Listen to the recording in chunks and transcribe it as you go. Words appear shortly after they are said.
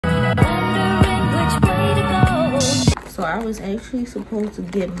was actually supposed to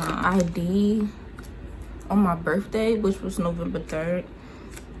get my ID on my birthday, which was November 3rd.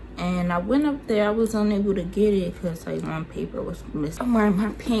 And I went up there, I was unable to get it because like one paper was missing. I'm wearing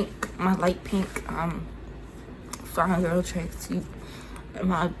my light pink fine girl tracksuit and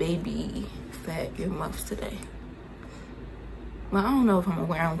my baby fat earmuffs today. But I don't know if I'm gonna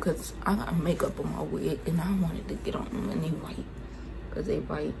wear them because I got makeup on my wig and I wanted to get on them and they white because they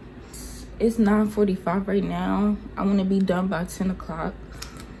white. It's 9:45 right now. I want to be done by 10 o'clock.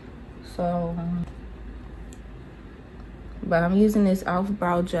 So, but I'm using this e.l.f.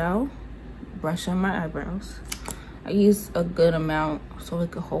 brow gel, brush on my eyebrows. I use a good amount so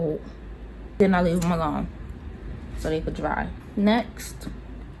it could hold. Then I leave them alone so they could dry. Next,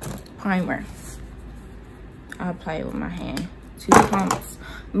 primer. I apply it with my hand. 2 pumps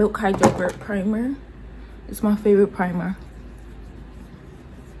Milk Hydro primer. It's my favorite primer.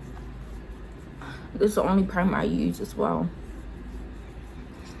 This is the only primer I use as well.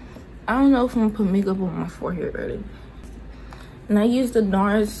 I don't know if I'm gonna put makeup on my forehead really. And I use the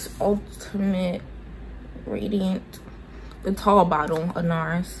NARS Ultimate Radiant, the tall bottle of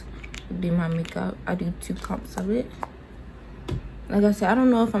NARS to do my makeup. I do 2 pumps of it. Like I said, I don't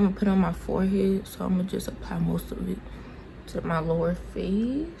know if I'm gonna put it on my forehead, so I'm gonna just apply most of it to my lower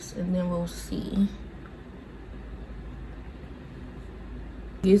face and then we'll see.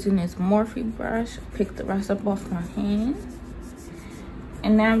 Using this Morphe brush, pick the rest up off my hand.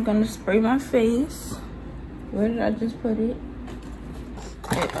 And now I'm gonna spray my face. Where did I just put it?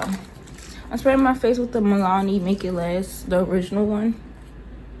 There you go. I'm spraying my face with the Milani Make It Last, the original one.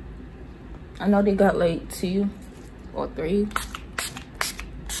 I know they got like 2 or 3.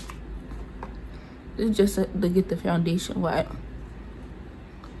 It's just to get the foundation wet.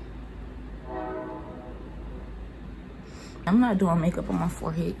 I'm not doing makeup on my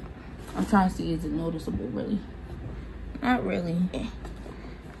forehead. I'm trying to see, is it noticeable really? Not really.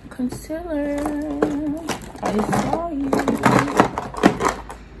 Concealer. I saw you.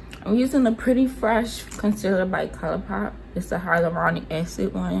 I'm using the Pretty Fresh concealer by ColourPop. It's the hyaluronic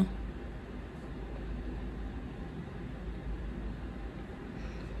acid one.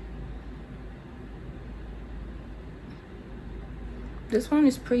 This one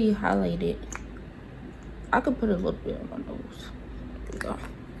is pretty highlighted. I could put a little bit on my nose. There we go.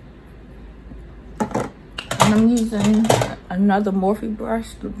 And I'm using another Morphe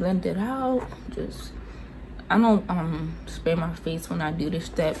brush to blend it out. I don't spray my face when I do this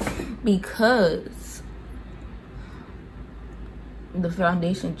step because the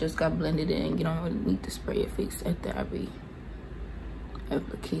foundation just got blended in. You don't really need to spray your face after every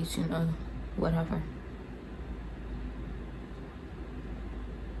application or whatever.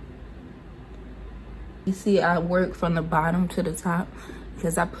 You see, I work from the bottom to the top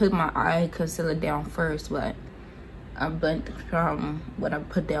because I put my eye concealer down first, but I blend from what I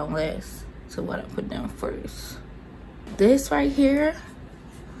put down last to what I put down first. This right here,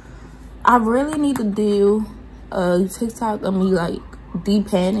 I really need to do a TikTok of me like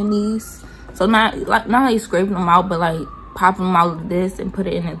depanning these. So not like scraping them out, but like popping them out of this and put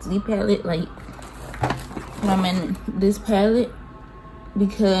it in a Z palette, like when I'm in this palette,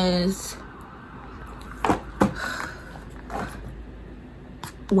 because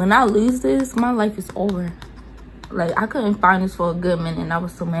when I lose this, my life is over. Like, I couldn't find this for a good minute and I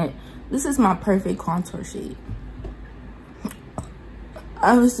was so mad. This is my perfect contour shade.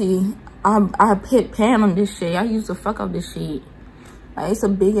 Obviously, I hit pan on this shade. I used to fuck up this shade. Like, it's a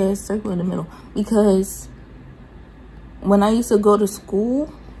big ass circle in the middle. Because when I used to go to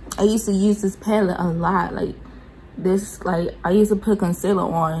school, I used to use this palette a lot. Like, this, like, I used to put concealer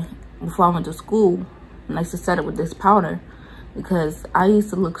on before I went to school. And I used to set it with this powder. Because I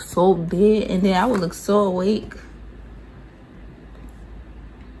used to look so dead and then I would look so awake.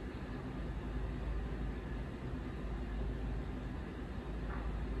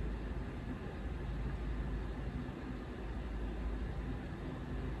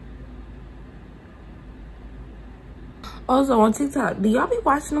 Also on TikTok, do y'all be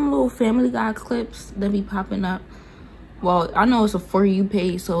watching them little Family Guy clips that be popping up? Well, I know it's a For You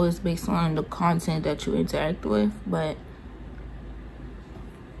page, so it's based on the content that you interact with, but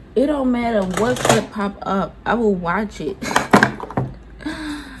it don't matter what clip pop up, I will watch it.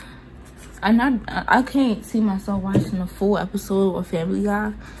 And I can't see myself watching a full episode of Family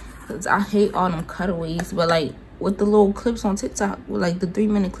Guy because I hate all them cutaways. But like with the little clips on TikTok, with like the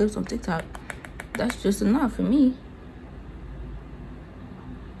 3-minute clips on TikTok, that's just enough for me.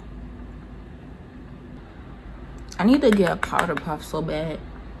 I need to get a powder puff so bad.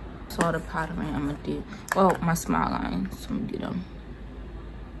 So all the powder I'm gonna do. Well, my smile lines, I'm gonna do them.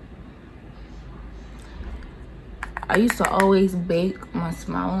 I used to always bake my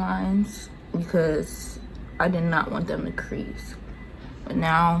smile lines because I did not want them to crease. But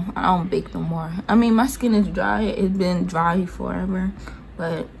now I don't bake no more. I mean, my skin is dry. It's been dry forever.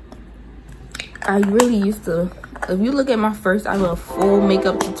 But I really used to, if you look at my first, I have a full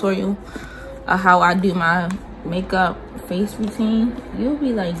makeup tutorial of how I do my makeup face routine. You'll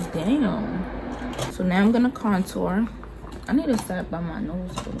be like, damn. So now I'm gonna contour. I need to start by my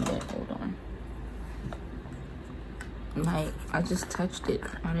nose a little bit. Hold on. Like, I just touched it.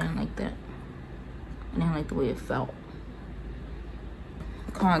 I didn't like that. I didn't like the way it felt.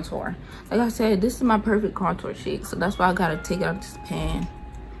 Contour. Like I said, this is my perfect contour shade. So that's why I gotta take it out this pan.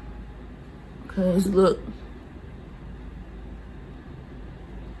 Cause look.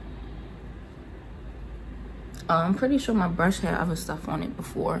 I'm pretty sure my brush had other stuff on it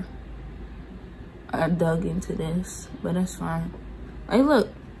before I dug into this, but that's fine. Hey, look.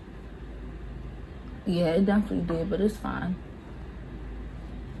 Yeah, it definitely did, but it's fine.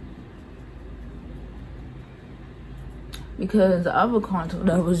 Because the other contour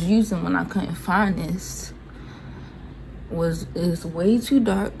that I was using when I couldn't find this is way too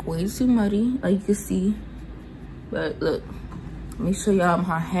dark, way too muddy, like you can see. But look, let me show y'all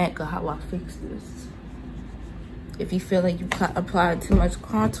my hack of how I fix this. If you feel like you applied too much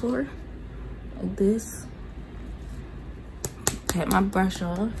contour, like this, tap my brush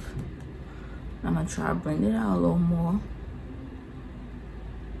off. I'm gonna try to blend it out a little more.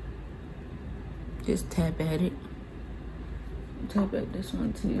 Just tap at it. Tap at this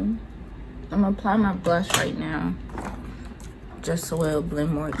one too. I'm gonna apply my blush right now, just so it'll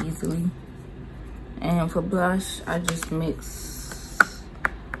blend more easily. And for blush, I just mix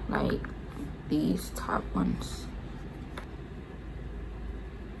like these top ones.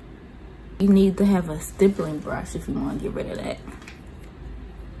 You need to have a stippling brush if you want to get rid of that.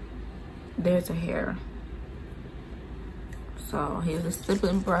 There's a hair. So here's a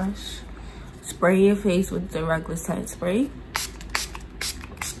stippling brush. Spray your face with the regular set spray.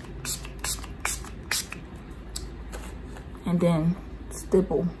 And then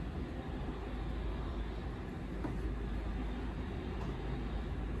stipple.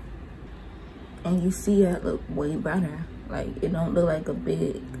 And you see that look way better. Like, it don't look like a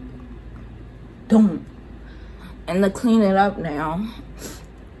big dome. And to clean it up now,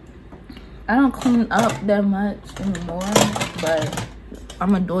 I don't clean up that much anymore, but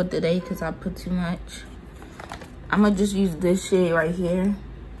I'm gonna do it today because I put too much. I'm gonna just use this shade right here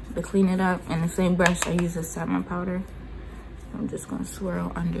to clean it up, and the same brush I use to set my powder. I'm just gonna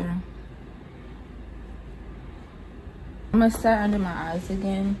swirl under. I'm gonna set under my eyes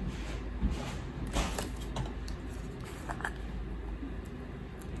again.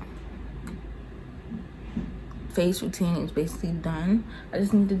 Face routine is basically done. I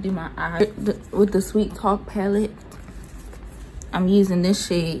just need to do my eye with the Sweet Talk palette. I'm using this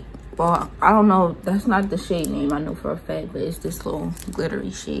shade. Well, I don't know, that's not the shade name, I know for a fact, but it's this little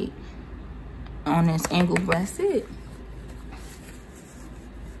glittery shade on this angle brush. That's it.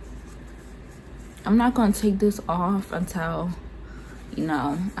 I'm not gonna take this off until, you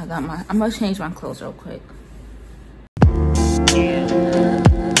know, I'm gonna change my clothes real quick. Yeah.